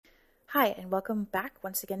Hi, and welcome back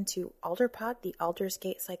once again to Alderpod, the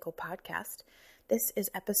Aldersgate Cycle podcast. This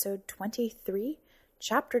is episode 23,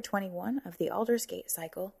 chapter 21 of the Aldersgate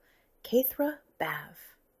Cycle, Caithra Bav.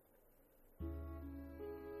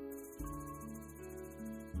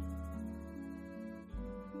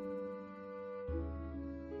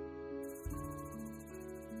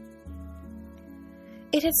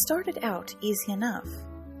 It had started out easy enough.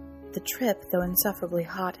 The trip, though insufferably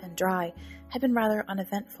hot and dry, had been rather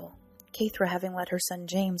uneventful, Caithra having led her son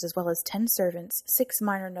James, as well as 10 servants, 6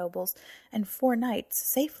 minor nobles, and 4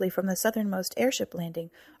 knights safely from the southernmost airship landing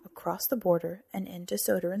across the border and into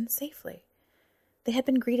Soderin safely. They had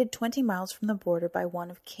been greeted 20 miles from the border by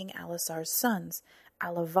one of King Alisar's sons,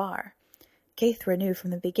 Alavar. Caithra knew from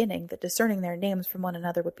the beginning that discerning their names from one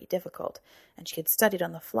another would be difficult, and she had studied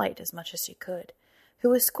on the flight as much as she could,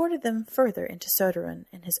 who escorted them further into Soderin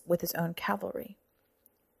with his own cavalry.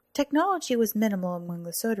 Technology was minimal among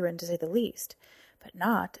the Soderin, to say the least, but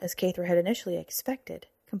not, as Caithra had initially expected,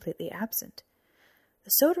 completely absent.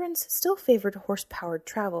 The Soderins still favored horse-powered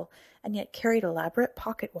travel, and yet carried elaborate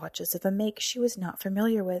pocket watches of a make she was not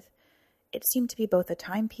familiar with. It seemed to be both a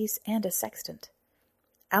timepiece and a sextant.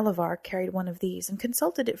 Alavar carried one of these, and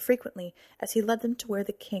consulted it frequently as he led them to where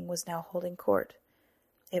the king was now holding court.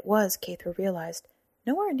 It was, Caithra realized,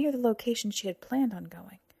 nowhere near the location she had planned on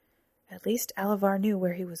going. At least Alavar knew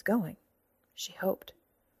where he was going. She hoped.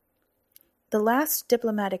 The last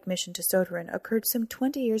diplomatic mission to Soderin occurred some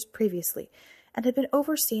 20 years previously, and had been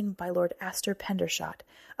overseen by Lord Astor Pendershot,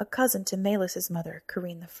 a cousin to Melis's mother,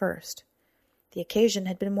 Corrine I. The occasion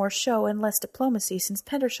had been more show and less diplomacy, since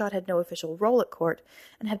Pendershot had no official role at court,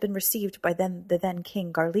 and had been received by the then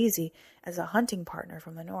King Garlizi as a hunting partner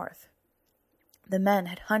from the north. The men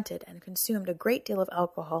had hunted and consumed a great deal of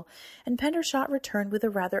alcohol, and Pendershot returned with a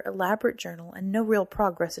rather elaborate journal and no real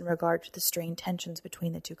progress in regard to the strained tensions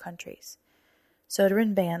between the two countries.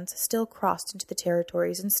 Soderin bands still crossed into the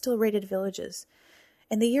territories and still raided villages.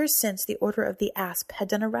 In the years since, the Order of the Asp had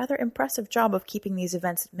done a rather impressive job of keeping these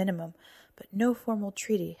events at minimum, but no formal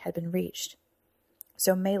treaty had been reached.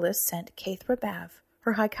 So Melis sent Caithra Bav,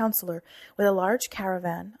 her high counselor, with a large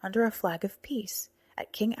caravan under a flag of peace,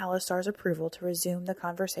 at King Alisar's approval, to resume the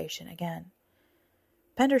conversation again.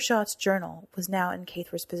 Pendershot's journal was now in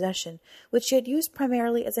Caithra's possession, which she had used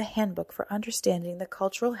primarily as a handbook for understanding the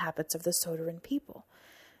cultural habits of the Soderin people.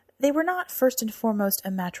 They were not first and foremost a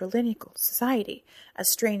matrilineal society, as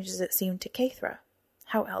strange as it seemed to Caithra.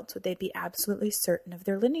 How else would they be absolutely certain of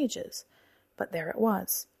their lineages? But there it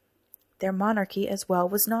was. Their monarchy, as well,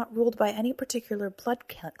 was not ruled by any particular blood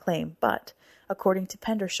claim, but, according to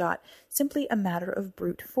Pendershot, simply a matter of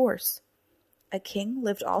brute force. A king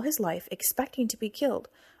lived all his life expecting to be killed,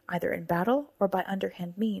 either in battle or by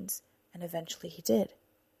underhand means, and eventually he did.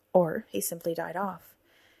 Or he simply died off.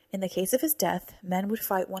 In the case of his death, men would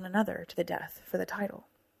fight one another to the death for the title.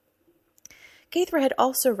 Caithra had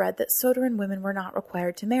also read that Soderin women were not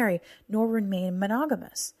required to marry, nor remain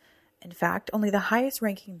monogamous. In fact, only the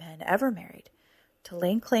highest-ranking men ever married. To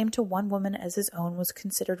lay claim to one woman as his own was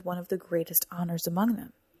considered one of the greatest honors among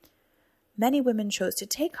them. Many women chose to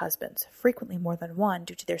take husbands, frequently more than one,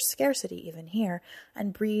 due to their scarcity even here,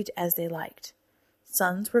 and breed as they liked.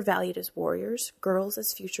 Sons were valued as warriors, girls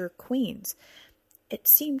as future queens. It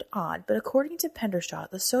seemed odd, but according to Pendershot,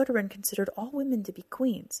 the Soderin considered all women to be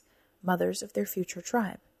queens, mothers of their future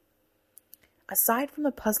tribe. Aside from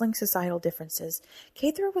the puzzling societal differences,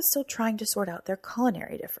 Caithra was still trying to sort out their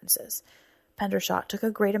culinary differences. Pendershot took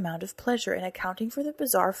a great amount of pleasure in accounting for the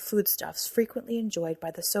bizarre foodstuffs frequently enjoyed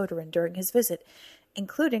by the Soderin during his visit,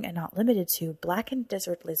 including and not limited to blackened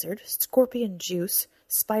desert lizard, scorpion juice,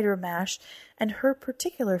 spider mash, and her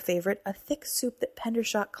particular favorite, a thick soup that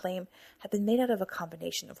Pendershot claimed had been made out of a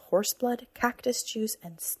combination of horse blood, cactus juice,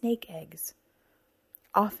 and snake eggs.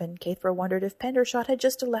 Often, Caithra wondered if Pendershot had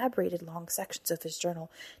just elaborated long sections of his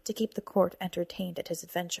journal to keep the court entertained at his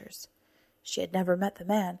adventures. She had never met the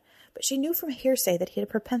man, but she knew from hearsay that he had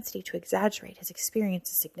a propensity to exaggerate his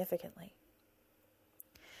experiences significantly.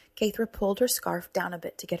 Caithra pulled her scarf down a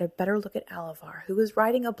bit to get a better look at Alavar, who was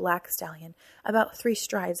riding a black stallion about 3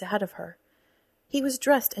 strides ahead of her. He was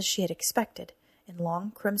dressed as she had expected, in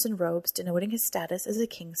long crimson robes denoting his status as a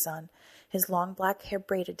king's son, his long black hair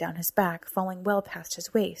braided down his back, falling well past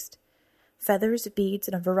his waist. Feathers, beads,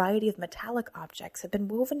 and a variety of metallic objects had been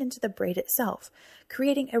woven into the braid itself,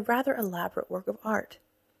 creating a rather elaborate work of art.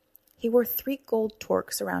 He wore 3 gold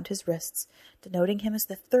torques around his wrists, denoting him as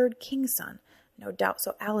the 3rd king's son, no doubt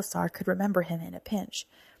so Alisar could remember him in a pinch,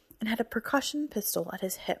 and had a percussion pistol at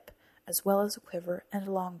his hip, as well as a quiver and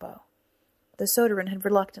a longbow. The Soderin had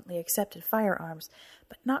reluctantly accepted firearms,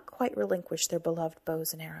 but not quite relinquished their beloved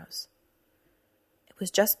bows and arrows.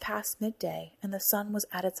 was just past midday, and the sun was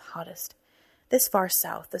at its hottest. This far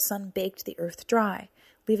south, the sun baked the earth dry,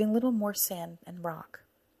 leaving little more sand and rock.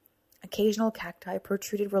 Occasional cacti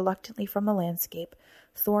protruded reluctantly from the landscape,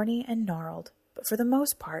 thorny and gnarled, but for the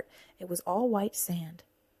most part it was all white sand.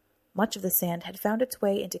 Much of the sand had found its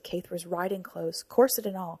way into Caithra's riding clothes, corset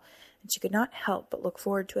and all, and she could not help but look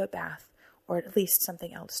forward to a bath, or at least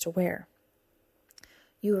something else to wear.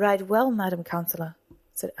 "You ride well, Madam Counsellor,"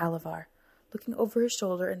 said Alavar, looking over his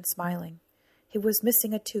shoulder and smiling. He was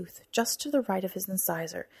missing a tooth, just to the right of his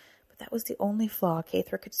incisor, but that was the only flaw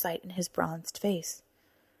Caithra could cite in his bronzed face.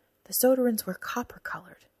 The Soderans were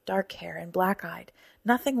copper-colored, dark hair and black-eyed,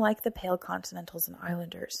 nothing like the pale Continentals and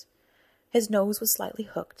Islanders. His nose was slightly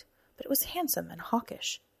hooked, but it was handsome and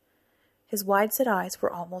hawkish. His wide-set eyes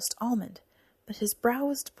were almost almond, but his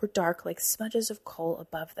brows were dark like smudges of coal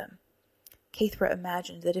above them. Caithra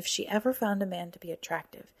imagined that if she ever found a man to be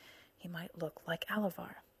attractive, he might look like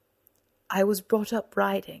Alavar. "I was brought up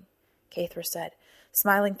riding," Caithra said,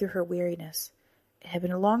 smiling through her weariness. It had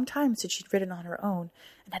been a long time since she'd ridden on her own,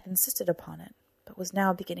 and had insisted upon it, but was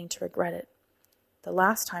now beginning to regret it. The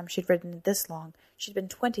last time she'd ridden this long, she'd been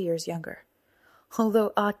 20 years younger.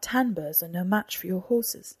 "Although our Tanburs are no match for your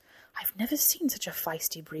horses. I've never seen such a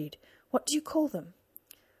feisty breed. What do you call them?"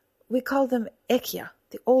 "We call them Ekia,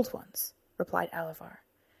 the old ones," replied Alavar.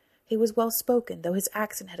 He was well-spoken, though his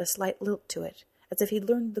accent had a slight lilt to it, as if he'd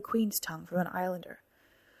learned the Queen's tongue from an Islander.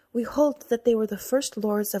 "We hold that they were the first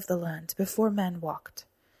lords of the land, before men walked."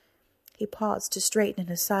 He paused to straighten in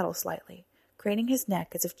his saddle slightly, craning his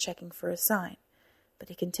neck as if checking for a sign, but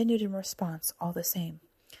he continued in response all the same.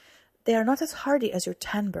 "They are not as hardy as your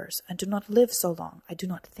Tanburs, and do not live so long, I do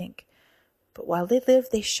not think. But while they live,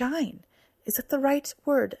 they shine. Is that the right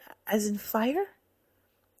word, as in fire?"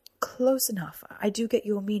 "Close enough. I do get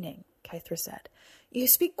your meaning," Caithra said. "You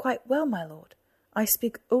speak quite well, my lord. I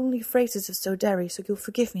speak only phrases of Soderi, so you'll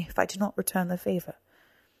forgive me if I do not return the favour."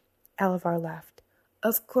 Alavar laughed.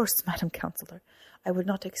 "Of course, Madam Counsellor. I would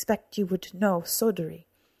not expect you would know Soderi.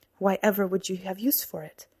 Why ever would you have use for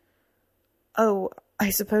it?" "Oh, I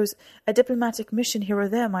suppose a diplomatic mission here or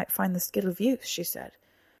there might find the skill of use," she said.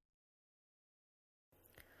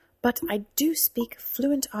 "But I do speak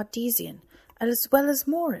fluent Ardesian, as well as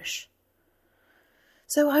Moorish.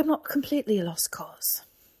 So I'm not completely a lost cause."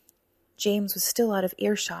 James was still out of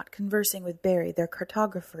earshot, conversing with Barry, their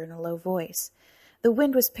cartographer, in a low voice. The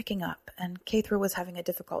wind was picking up, and Caithra was having a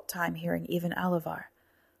difficult time hearing even Alavar.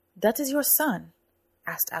 "That is your son?"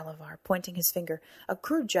 asked Alavar, pointing his finger, a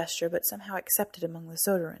crude gesture but somehow accepted among the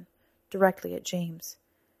Soderan, directly at James.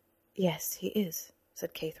 "Yes, he is,"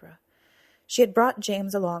 said Caithra. She had brought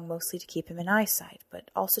James along mostly to keep him in eyesight,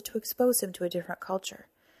 but also to expose him to a different culture.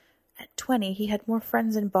 At 20, he had more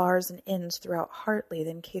friends in bars and inns throughout Hartley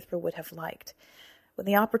than Caithra would have liked. When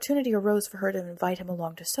the opportunity arose for her to invite him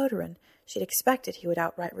along to Soderan, she had expected he would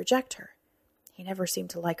outright reject her. He never seemed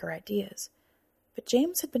to like her ideas. But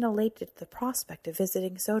James had been elated at the prospect of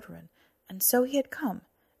visiting Soderan, and so he had come,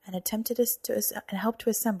 and attempted and helped to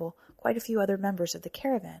assemble quite a few other members of the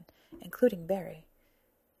caravan, including Barry.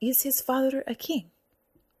 "Is his father a king?"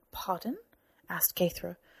 "Pardon?" asked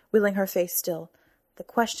Caithra, wheeling her face still. The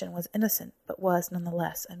question was innocent, but was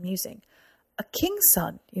nonetheless amusing. "A king's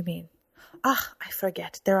son, you mean?" "Ah, I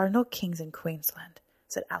forget. There are no kings in Queensland,"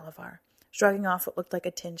 said Alavar, shrugging off what looked like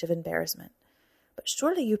a tinge of embarrassment. "But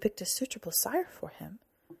surely you picked a suitable sire for him?"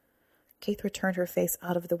 Caithra turned her face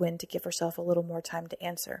out of the wind to give herself a little more time to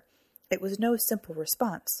answer. It was no simple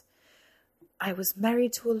response. "I was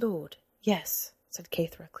married to a lord, yes," said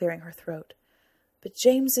Caithra, clearing her throat. "But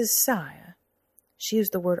James's sire," she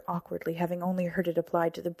used the word awkwardly, having only heard it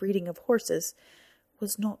applied to the breeding of horses,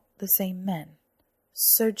 "was not the same men."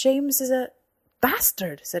 "Sir James is a—"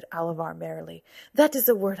 "Bastard," said Alavar merrily. "That is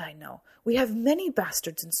the word I know. We have many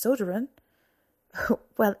bastards in Soderan."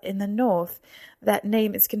 "Well, in the north, that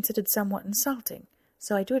name is considered somewhat insulting,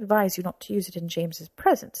 so I do advise you not to use it in James's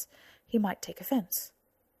presence. He might take offence."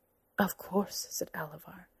 "Of course," said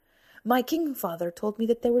Alavar. "My king-father told me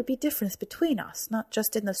that there would be difference between us, not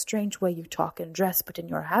just in the strange way you talk and dress, but in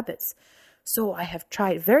your habits. So I have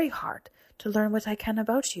tried very hard to learn what I can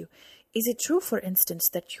about you. Is it true, for instance,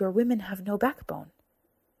 that your women have no backbone?"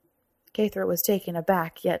 Caithra was taken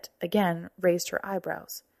aback, yet again raised her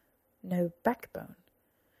eyebrows. "No backbone?"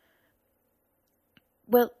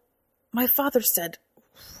 "Well, my father said—"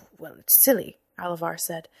 "Well, it's silly," Alavar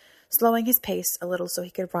said, slowing his pace a little so he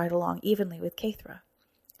could ride along evenly with Caithra.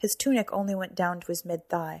 His tunic only went down to his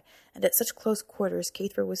mid-thigh, and at such close quarters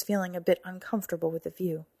Caithra was feeling a bit uncomfortable with the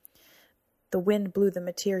view. The wind blew the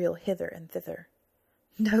material hither and thither.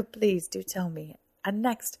 "No, please, do tell me. And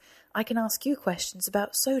next, I can ask you questions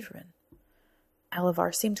about Soderin."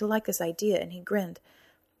 Alavar seemed to like this idea, and he grinned.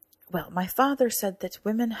 "Well, my father said that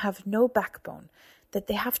women have no backbone, that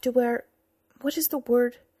they have to wear— what is the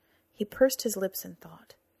word?" He pursed his lips in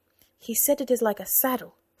thought. "He said it is like a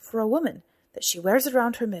saddle for a woman, that she wears it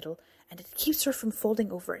around her middle, and it keeps her from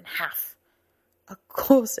folding over in half." "A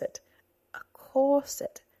corset, a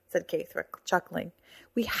corset," said Caithra, chuckling.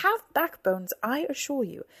 "We have backbones, I assure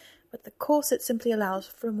you, but the corset simply allows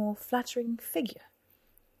for a more flattering figure."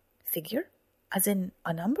 "Figure? As in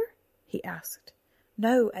a number?" he asked.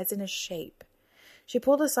 "No, as in a shape." She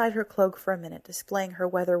pulled aside her cloak for a minute, displaying her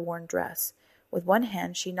weather-worn dress. With one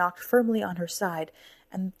hand she knocked firmly on her side,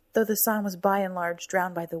 and though the sound was by and large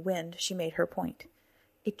drowned by the wind, she made her point.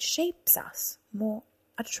 "It shapes us more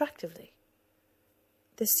attractively."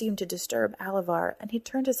 This seemed to disturb Alavar, and he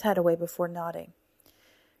turned his head away before nodding.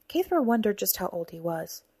 Caithra wondered just how old he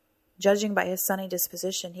was. Judging by his sunny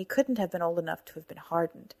disposition, he couldn't have been old enough to have been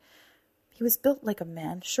hardened. He was built like a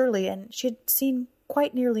man, surely, and she had seen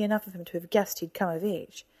quite nearly enough of him to have guessed he'd come of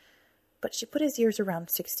age. But she put his years around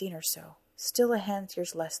 16 or so, still a hand's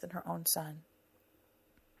years less than her own son.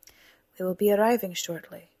 "We will be arriving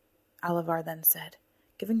shortly," Alavar then said,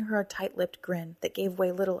 giving her a tight-lipped grin that gave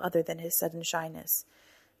way little other than his sudden shyness.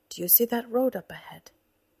 "Do you see that road up ahead?"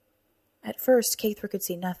 At first, Caithra could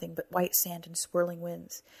see nothing but white sand and swirling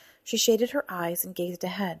winds. She shaded her eyes and gazed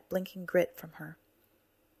ahead, blinking grit from her.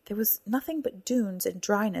 There was nothing but dunes and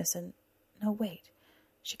dryness and— no, wait.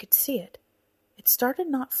 She could see it. It started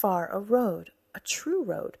not far, a road, a true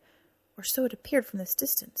road, or so it appeared from this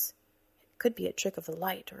distance. It could be a trick of the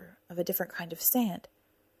light, or of a different kind of sand.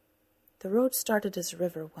 "The road started as a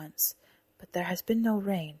river once, but there has been no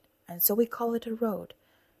rain, and so we call it a road.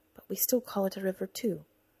 But we still call it a river too.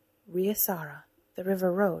 Riasara, the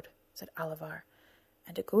river road," said Alavar,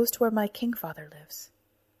 "and it goes to where my king-father lives."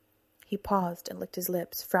 He paused and licked his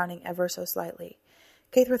lips, frowning ever so slightly.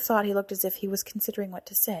 Caithra thought he looked as if he was considering what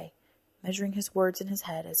to say, measuring his words in his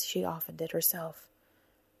head as she often did herself.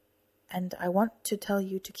 "And I want to tell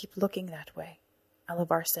you to keep looking that way,"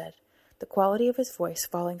 Alavar said, the quality of his voice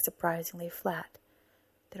falling surprisingly flat.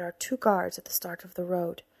 "There are 2 guards at the start of the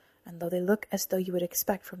road, and though they look as though you would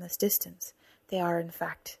expect from this distance, they are in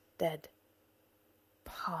fact dead."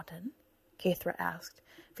 "Pardon?" Caithra asked,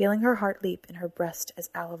 feeling her heart leap in her breast as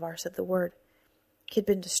Alavar said the word. He had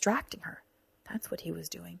been distracting her. That's what he was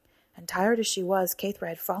doing, and tired as she was, Caithra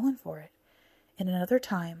had fallen for it. In another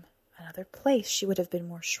time, another place, she would have been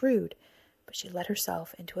more shrewd, but she let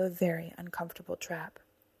herself into a very uncomfortable trap.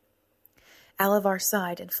 Alavar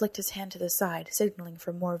sighed and flicked his hand to the side, signaling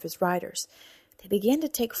for more of his riders. They began to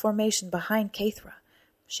take formation behind Caithra.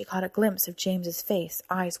 She caught a glimpse of James's face,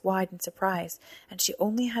 eyes wide in surprise, and she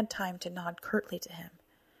only had time to nod curtly to him.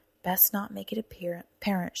 Best not make it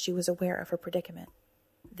apparent she was aware of her predicament.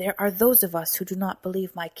 "There are those of us who do not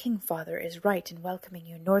believe my king-father is right in welcoming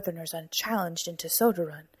you northerners unchallenged into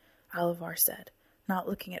Soderin," Alavar said, not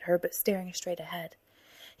looking at her but staring straight ahead.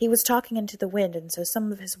 He was talking into the wind, and so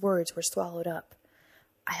some of his words were swallowed up.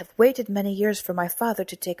 "I have waited many years for my father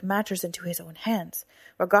to take matters into his own hands,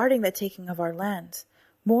 regarding the taking of our lands,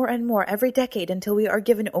 more and more every decade until we are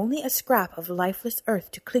given only a scrap of lifeless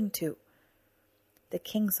earth to cling to." The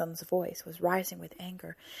king's son's voice was rising with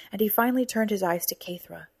anger, and he finally turned his eyes to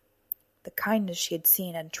Caithra. The kindness she had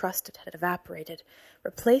seen and trusted had evaporated,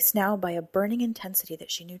 replaced now by a burning intensity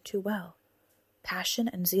that she knew too well. Passion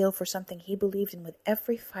and zeal for something he believed in with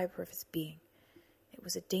every fiber of his being. It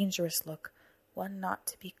was a dangerous look, one not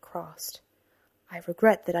to be crossed. "I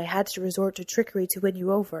regret that I had to resort to trickery to win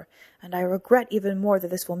you over, and I regret even more that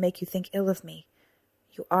this will make you think ill of me.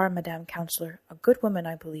 You are, Madame Counselor, a good woman,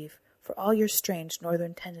 I believe, for all your strange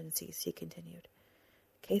northern tendencies," he continued.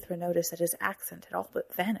 Caithra noticed that his accent had all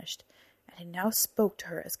but vanished, and he now spoke to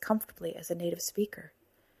her as comfortably as a native speaker.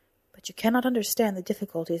 "But you cannot understand the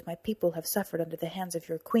difficulties my people have suffered under the hands of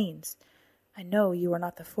your queens. I know you are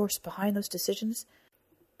not the force behind those decisions,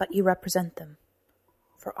 but you represent them.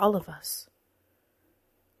 For all of us."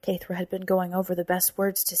 Caithra had been going over the best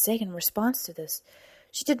words to say in response to this.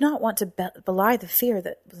 She did not want to belie the fear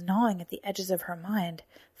that was gnawing at the edges of her mind,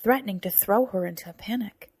 threatening to throw her into a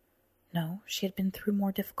panic. No, she had been through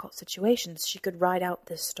more difficult situations. She could ride out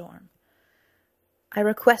this storm. "I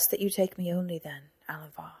request that you take me only then,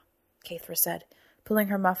 Alavar," Caithra said, pulling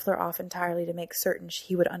her muffler off entirely to make certain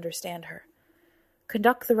he would understand her.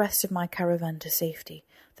 "Conduct the rest of my caravan to safety.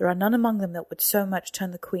 There are none among them that would so much turn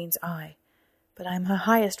the Queen's eye. But I am her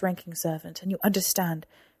highest-ranking servant, and you understand,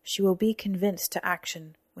 she will be convinced to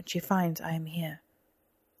action when she finds I am here."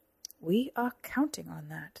 "We are counting on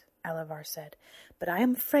that," Alavar said, "but I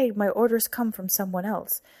am afraid my orders come from someone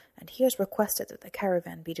else, and he has requested that the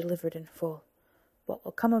caravan be delivered in full. What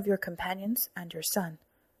will come of your companions and your son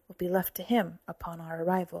will be left to him upon our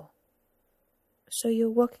arrival." "So you're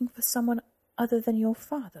working for someone other than your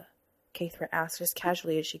father?" Caithra asked as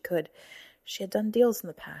casually as she could. She had done deals in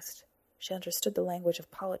the past. She understood the language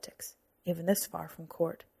of politics, even this far from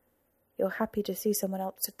court. "You're happy to see someone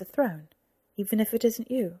else at the throne, even if it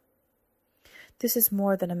isn't you?" "This is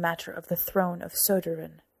more than a matter of the throne of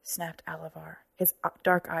Soderin," snapped Alavar, his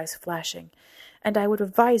dark eyes flashing, "and I would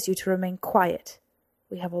advise you to remain quiet.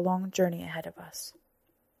 We have a long journey ahead of us."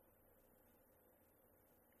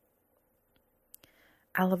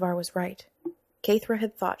 Alavar was right. Caithra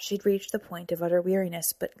had thought she'd reached the point of utter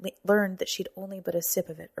weariness, but learned that she'd only but a sip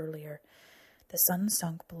of it earlier. The sun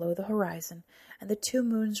sunk below the horizon, and the 2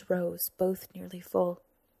 moons rose, both nearly full.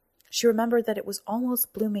 She remembered that it was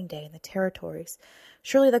almost blooming day in the territories.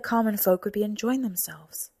 Surely the common folk would be enjoying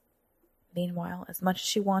themselves. Meanwhile, as much as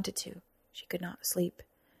she wanted to, she could not sleep.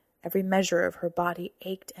 Every measure of her body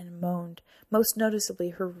ached and moaned, most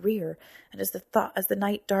noticeably her rear, and as the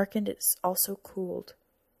night darkened, it also cooled.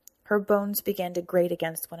 Her bones began to grate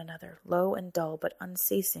against one another, low and dull, but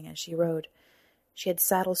unceasing as she rode. She had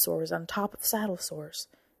saddle sores on top of saddle sores.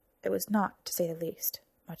 It was not, to say the least,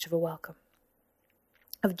 much of a welcome.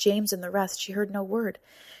 Of James and the rest she heard no word.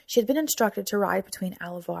 She had been instructed to ride between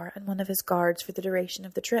Alavar and one of his guards for the duration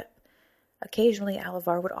of the trip. Occasionally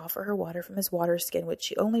Alavar would offer her water from his water skin, which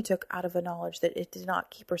she only took out of a knowledge that if it did not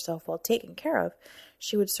keep herself well taken care of,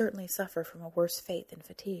 she would certainly suffer from a worse fate than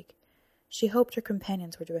fatigue. She hoped her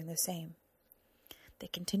companions were doing the same. They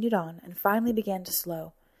continued on, and finally began to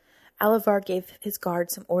slow. Alavar gave his guard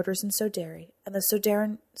some orders in Soderi, and the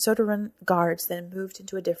Soderan guards then moved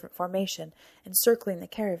into a different formation, encircling the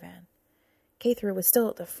caravan. Caithra was still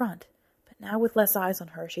at the front, but now with less eyes on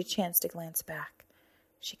her she chanced to glance back.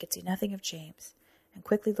 She could see nothing of James, and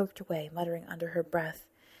quickly looked away, muttering under her breath,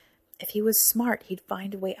 "If he was smart, he'd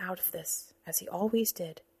find a way out of this, as he always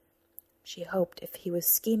did." She hoped, if he was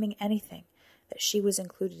scheming anything, that she was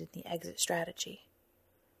included in the exit strategy.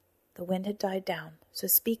 The wind had died down, so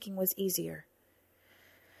speaking was easier.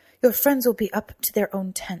 "Your friends will be up to their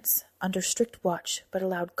own tents, under strict watch, but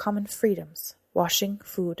allowed common freedoms, washing,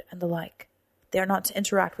 food, and the like. They are not to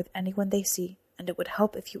interact with anyone they see, and it would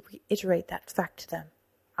help if you reiterate that fact to them,"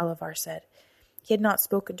 Alavar said. He had not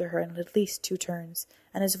spoken to her in at least 2 turns,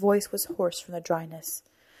 and his voice was hoarse from the dryness.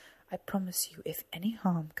 "I promise you, if any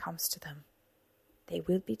harm comes to them—" "They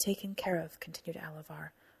will be taken care of," continued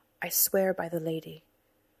Alavar. "I swear by the Lady."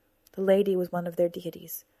 The Lady was one of their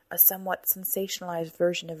deities, a somewhat sensationalized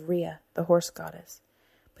version of Rhea, the horse goddess.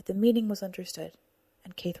 But the meaning was understood,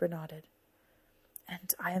 and Caithra nodded.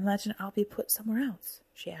 "And I imagine I'll be put somewhere else?"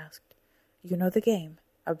 she asked. "You know the game,"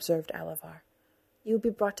 observed Alavar. "You will be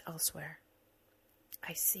brought elsewhere."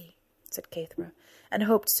 "I see," said Caithra, and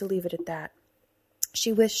hoped to leave it at that.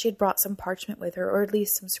 She wished she had brought some parchment with her, or at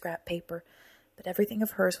least some scrap paper, but everything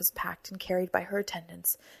of hers was packed and carried by her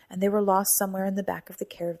attendants, and they were lost somewhere in the back of the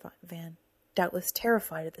caravan, doubtless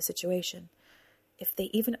terrified at the situation. If they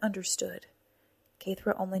even understood.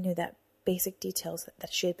 Caithra only knew that basic details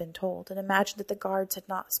that she had been told, and imagined that the guards had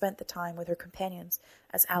not spent the time with her companions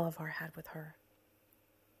as Alavar had with her.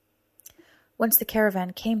 Once the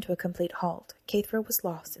caravan came to a complete halt, Caithra was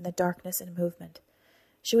lost in the darkness and movement.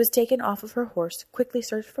 She was taken off of her horse, quickly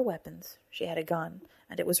searched for weapons. She had a gun,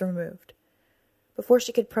 and it was removed. Before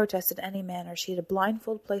she could protest in any manner, she had a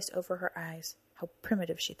blindfold placed over her eyes, how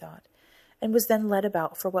primitive she thought, and was then led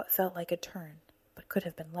about for what felt like a turn, but could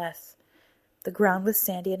have been less. The ground was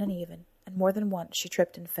sandy and uneven, and more than once she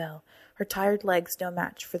tripped and fell, her tired legs no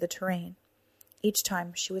match for the terrain. Each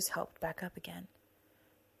time she was helped back up again.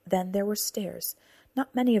 Then there were stairs,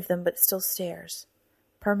 not many of them, but still stairs.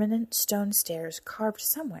 Permanent stone stairs carved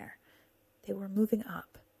somewhere. They were moving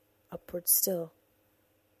up, upwards still.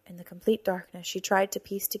 In the complete darkness she tried to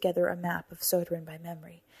piece together a map of Soderin by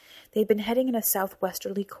memory. They had been heading in a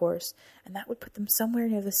southwesterly course, and that would put them somewhere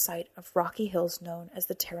near the site of rocky hills known as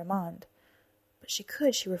the Terramond. But she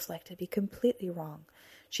could, she reflected, be completely wrong.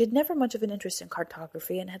 She had never much of an interest in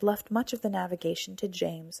cartography, and had left much of the navigation to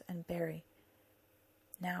James and Barry.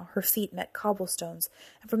 Now her feet met cobblestones,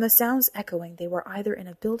 and from the sounds echoing they were either in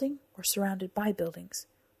a building or surrounded by buildings.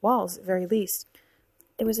 Walls, at very least.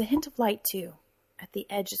 There was a hint of light, too, at the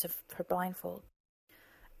edges of her blindfold.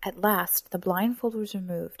 At last the blindfold was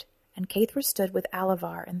removed, and Caithra stood with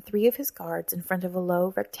Alavar and 3 of his guards in front of a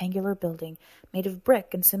low rectangular building made of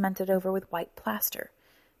brick and cemented over with white plaster.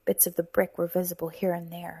 Bits of the brick were visible here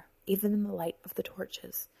and there, even in the light of the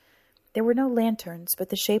torches. There were no lanterns, but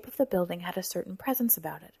the shape of the building had a certain presence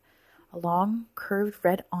about it, A long, curved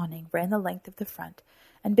red awning ran the length of the front,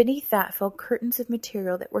 and beneath that fell curtains of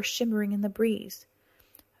material that were shimmering in the breeze.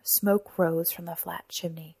 Smoke rose from the flat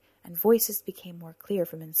chimney, and voices became more clear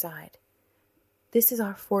from inside. "This is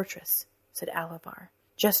our fortress," said Alavar,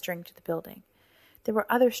 gesturing to the building. There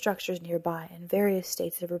were other structures nearby in various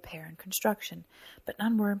states of repair and construction, but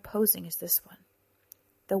none were imposing as this one.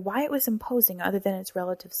 Though why it was imposing other than its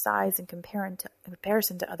relative size in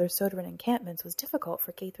comparison to other Soderan encampments was difficult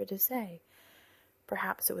for Kethra to say.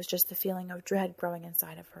 Perhaps it was just the feeling of dread growing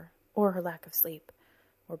inside of her, or her lack of sleep,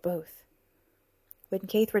 or both. When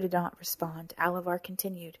Kethra did not respond, Alavar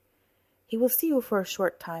continued, "He will see you for a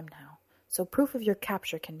short time now, so proof of your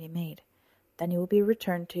capture can be made. Then you will be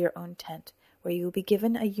returned to your own tent, where you will be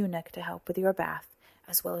given a eunuch to help with your bath,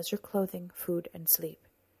 as well as your clothing, food, and sleep."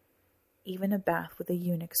 Even a bath with a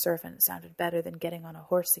eunuch servant sounded better than getting on a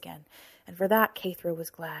horse again, and for that Kethra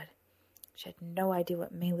was glad. She had no idea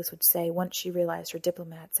what Malus would say once she realized her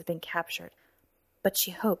diplomats had been captured, but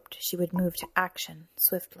she hoped she would move to action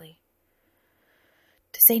swiftly.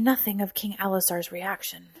 To say nothing of King Alisar's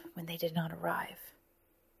reaction when they did not arrive.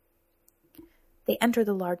 They entered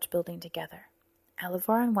the large building together,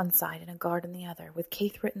 Alavar on one side and a guard on the other, with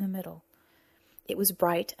Kethra in the middle. It was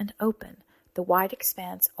bright and open, the wide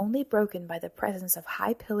expanse only broken by the presence of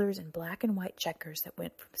high pillars and black and white checkers that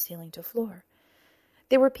went from ceiling to floor.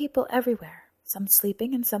 There were people everywhere, some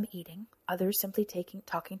sleeping and some eating, others simply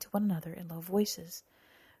talking to one another in low voices.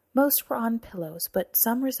 Most were on pillows, but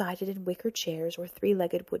some resided in wicker chairs or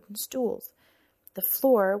three-legged wooden stools. The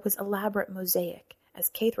floor was elaborate mosaic, as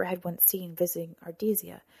Kethra had once seen visiting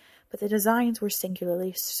Ardesia, but the designs were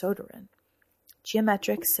singularly Soderan.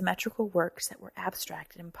 Geometric, symmetrical works that were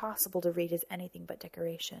abstract and impossible to read as anything but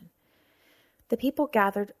decoration. The people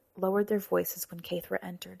gathered lowered their voices when Kethra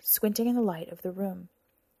entered, squinting in the light of the room.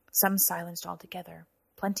 Some silenced altogether.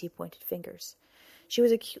 Plenty pointed fingers. She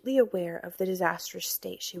was acutely aware of the disastrous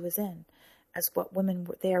state she was in, as what women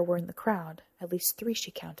there were in the crowd, at least 3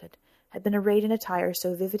 she counted, had been arrayed in attire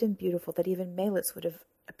so vivid and beautiful that even Malus would have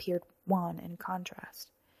appeared wan in contrast.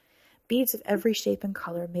 Beads of every shape and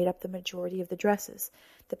color made up the majority of the dresses,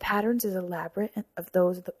 the patterns as elaborate as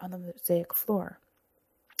those on the mosaic floor.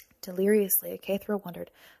 Deliriously, Kethra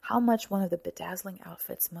wondered how much one of the bedazzling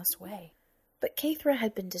outfits must weigh. But Kethra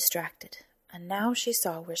had been distracted, and now she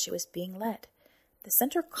saw where she was being led. The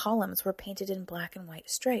center columns were painted in black and white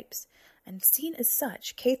stripes, and seen as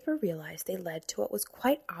such, Kethra realized they led to what was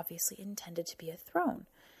quite obviously intended to be a throne.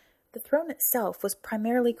 The throne itself was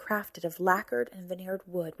primarily crafted of lacquered and veneered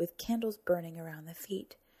wood with candles burning around the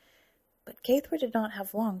feet. But Kethra did not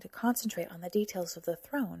have long to concentrate on the details of the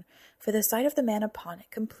throne, for the sight of the man upon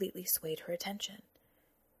it completely swayed her attention.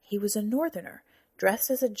 He was a northerner,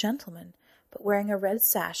 dressed as a gentleman, but wearing a red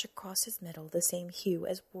sash across his middle, the same hue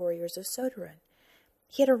as warriors of Soderan.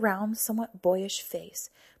 He had a round, somewhat boyish face,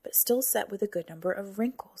 but still set with a good number of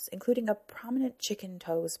wrinkles, including a prominent chicken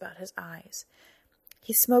toes about his eyes.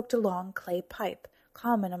 He smoked a long clay pipe,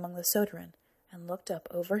 common among the Soderan, and looked up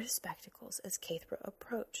over his spectacles as Kethra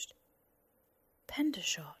approached.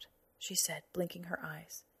 "Pendershot," she said, blinking her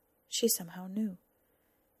eyes. She somehow knew.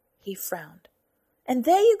 He frowned. "And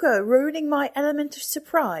there you go, ruining my element of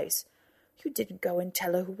surprise. You didn't go and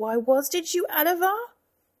tell her who I was, did you, Alavar?"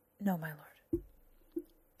 "No, my lord."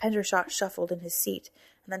 Pendershot shuffled in his seat,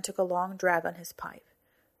 and then took a long drag on his pipe.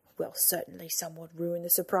 "Well, certainly some would ruin the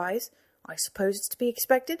surprise. I suppose it's to be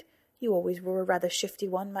expected. You always were a rather shifty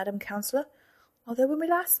one, Madam Counsellor. Although when we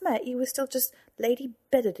last met you were still just Lady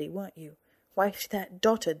Bedderly, weren't you? Wife to that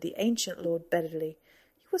dotard, the ancient Lord Bedderly.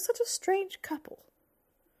 You were such a strange couple."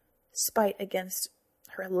 Spite against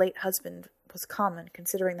her late husband was common,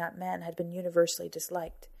 considering that man had been universally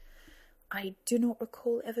disliked. "I do not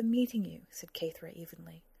recall ever meeting you," said Kethra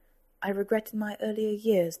evenly. "I regret in my earlier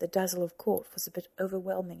years the dazzle of court was a bit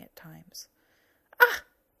overwhelming at times." "Ah!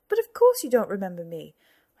 But of course you don't remember me.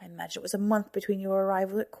 I imagine it was a month between your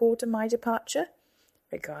arrival at court and my departure.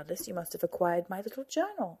 Regardless, you must have acquired my little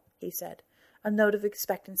journal," he said, a note of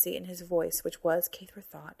expectancy in his voice which was, Kethra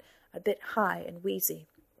thought, a bit high and wheezy.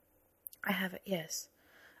 "I have it, yes."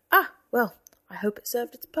 "Ah, well, I hope it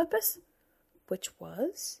served its purpose." "Which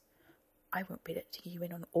was?" "I won't be letting you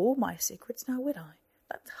in on all my secrets, now would I?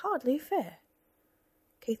 That's hardly fair."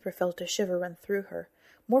 Kethra felt a shiver run through her,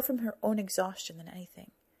 more from her own exhaustion than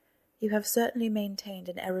anything. "You have certainly maintained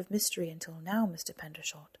an air of mystery until now, Mr.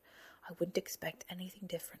 Pendershot. I wouldn't expect anything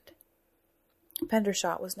different."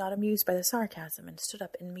 Pendershot was not amused by the sarcasm, and stood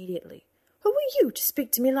up immediately. "Who are you to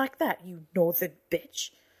speak to me like that, you northern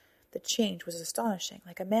bitch?" The change was astonishing,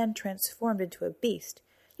 like a man transformed into a beast.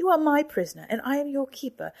 You are my prisoner, and I am your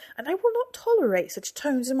keeper, and I will not tolerate such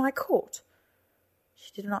tones in my court."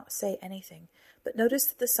 She did not say anything, but noticed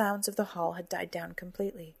that the sounds of the hall had died down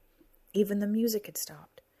completely. Even the music had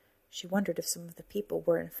stopped. She wondered if some of the people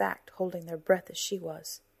were in fact holding their breath as she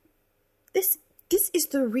was. This is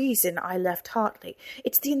the reason I left Hartley.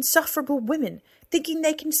 It's the insufferable women, thinking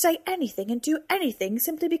they can say anything and do anything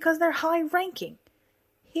simply because they're high-ranking.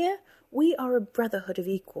 Here we are a brotherhood of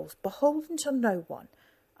equals, beholden to no one.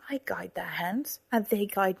 I guide their hands, and they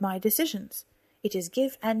guide my decisions. It is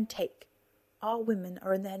give and take. Our women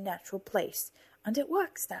are in their natural place, and it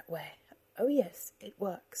works that way. Oh yes, it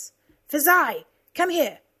works. Fezai, come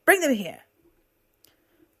here! Bring them here!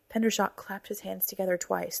 Pendershot clapped his hands together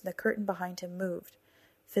twice, and the curtain behind him moved.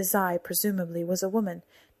 Fezai, presumably, was a woman,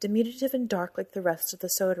 diminutive and dark like the rest of the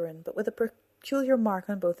Soderan, but with a peculiar mark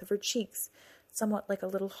on both of her cheeks, somewhat like a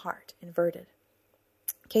little heart, inverted.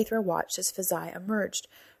 Caithra watched as Fezai emerged,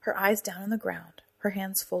 her eyes down on the ground, her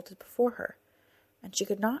hands folded before her, and she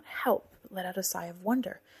could not help but let out a sigh of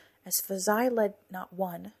wonder, as Fezai led not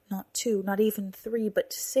one, not two, not even 3,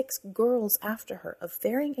 but 6 girls after her, of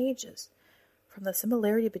varying ages. From the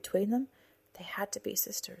similarity between them, they had to be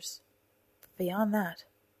sisters. But beyond that,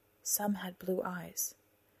 some had blue eyes.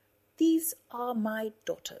 "These are my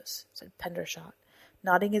daughters," said Pendershot,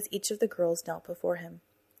 nodding as each of the girls knelt before him.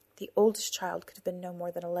 The oldest child could have been no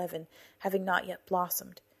more than 11, having not yet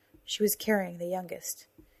blossomed. She was carrying the youngest.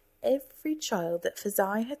 "Every child that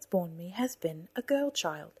Fezai has borne me has been a girl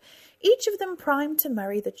child, each of them primed to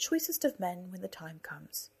marry the choicest of men when the time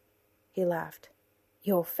comes." He laughed.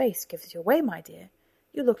 "Your face gives you away, my dear.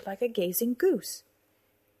 You look like a gazing goose."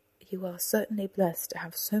 "You are certainly blessed to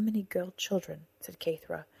have so many girl children," said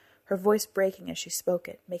Caithra, her voice breaking as she spoke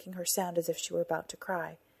it, making her sound as if she were about to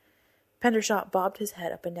cry. Pendershot bobbed his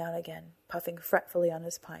head up and down again, puffing fretfully on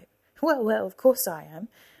his pipe. Well, of course I am.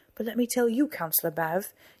 But let me tell you, Councillor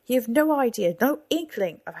Bav, you have no idea, no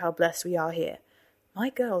inkling of how blessed we are here. My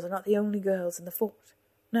girls are not the only girls in the fort.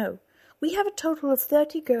 No, we have a total of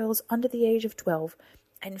 30 girls under the age of 12,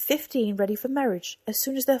 and 15 ready for marriage as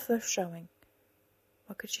soon as their first showing.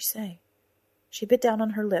 What could she say? She bit down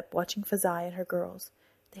on her lip, watching Fezai and her girls.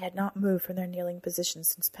 They had not moved from their kneeling position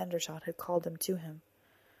since Pendershot had called them to him.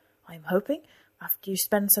 "I am hoping, after you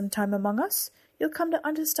spend some time among us, you'll come to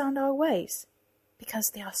understand our ways,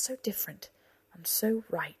 because they are so different and so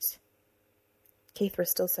right." Caithra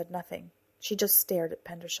still said nothing. She just stared at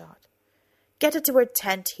Pendershot. "Get her to her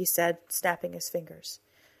tent," he said, snapping his fingers.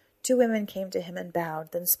 2 women came to him and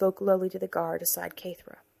bowed, then spoke lowly to the guard aside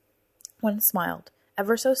Caithra. One smiled,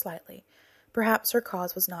 ever so slightly. Perhaps her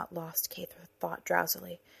cause was not lost, Caithra thought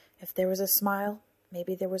drowsily. If there was a smile,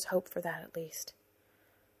 maybe there was hope for that at least.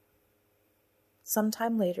 Some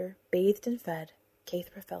time later, bathed and fed,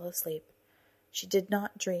 Caithra fell asleep. She did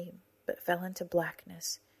not dream, but fell into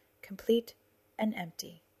blackness, complete and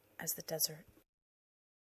empty as the desert.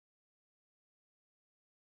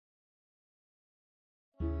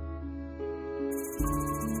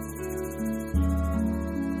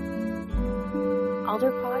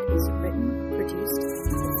 Alderpod is written, produced, and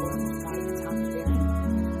performed by Natalia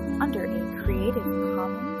Barron under a Creative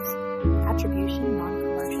Commons Attribution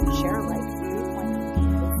Non-Commercial Share-alike 3.0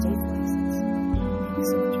 United States license. Thanks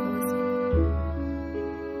so much for listening.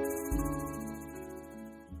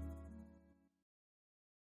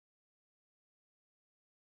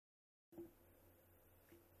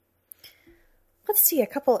 Let's see, a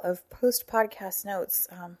couple of post-podcast notes.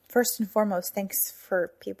 First and foremost, thanks for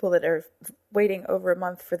people that are waiting over a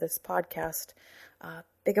month for this podcast.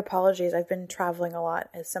 Big apologies. I've been traveling a lot.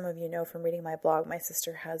 As some of you know from reading my blog, my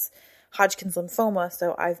sister has Hodgkin's lymphoma,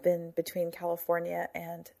 so I've been between California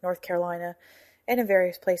and North Carolina and in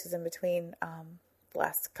various places in between the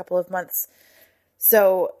last couple of months.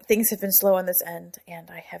 So things have been slow on this end,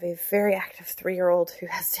 and I have a very active 3-year-old who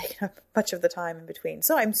has taken up much of the time in between.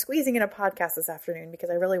 So I'm squeezing in a podcast this afternoon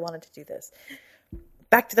because I really wanted to do this.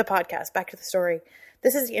 Back to the podcast, back to the story.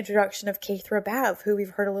 This is the introduction of Caithra Bav, who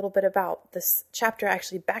we've heard a little bit about. This chapter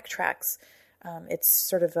actually backtracks. It's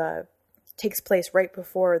sort of takes place right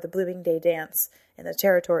before the Blooming Day dance in the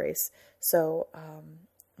territories. So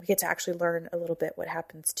we get to actually learn a little bit what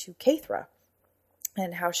happens to Caithra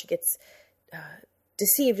and how she gets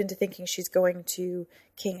deceived into thinking she's going to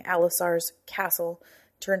King Alisar's castle.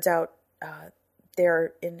 Turns out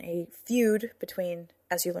they're in a feud between,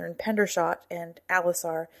 as you learn, Pendershot and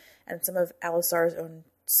Alisar, and some of Alisar's own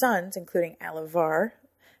sons, including Alivar,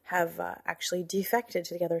 have actually defected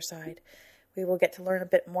to the other side. We will get to learn a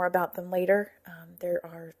bit more about them later. There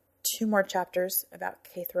are 2 more chapters about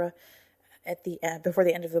Caithra at the end, before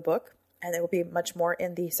the end of the book, and there will be much more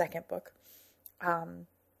in the second book.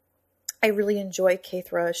 I really enjoy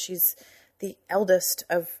Kethra. She's the eldest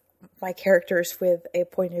of my characters with a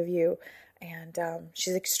point of view, and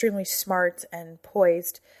she's extremely smart and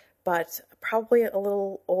poised, but probably a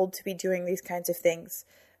little old to be doing these kinds of things.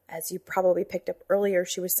 As you probably picked up earlier,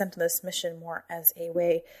 she was sent on this mission more as a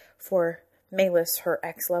way for Malus, her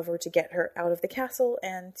ex-lover, to get her out of the castle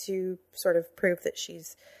and to sort of prove that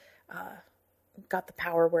she's got the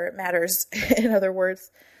power where it matters, in other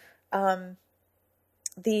words.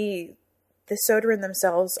 The Soderin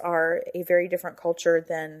themselves are a very different culture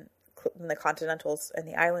than the Continentals and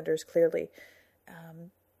the Islanders, clearly.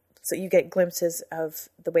 So you get glimpses of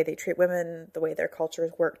the way they treat women, the way their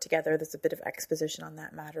cultures work together. There's a bit of exposition on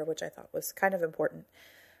that matter, which I thought was kind of important.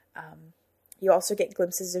 You also get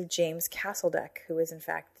glimpses of James Castledeck, who is in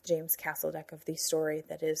fact James Castledeck of the story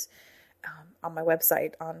that is on my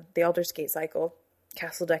website on the Elder's Gate cycle,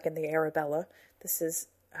 Castledeck and the Arabella. This is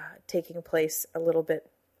taking place a little bit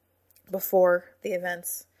before the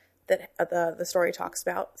events that the story talks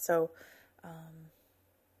about. So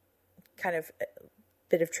kind of a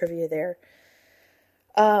bit of trivia there.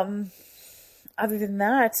 Other than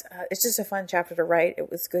that, it's just a fun chapter to write. It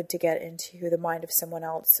was good to get into the mind of someone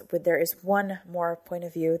else. There is one more point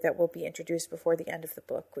of view that will be introduced before the end of the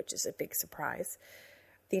book, which is a big surprise.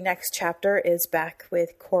 The next chapter is back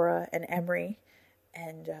with Cora and Emery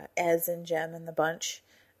and Ez and Jem and the bunch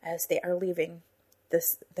as they are leaving the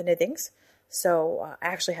Nithings. So I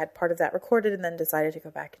actually had part of that recorded and then decided to go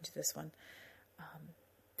back into this one.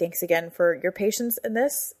 Thanks again for your patience in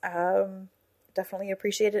this. Definitely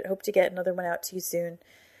appreciate it. Hope to get another one out to you soon.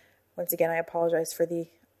 Once again, I apologize for the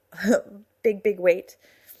big wait.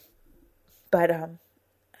 But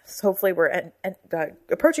so hopefully we're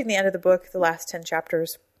approaching the end of the book, the last 10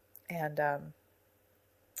 chapters, and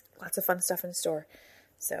lots of fun stuff in store.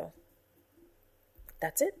 So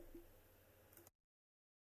that's it.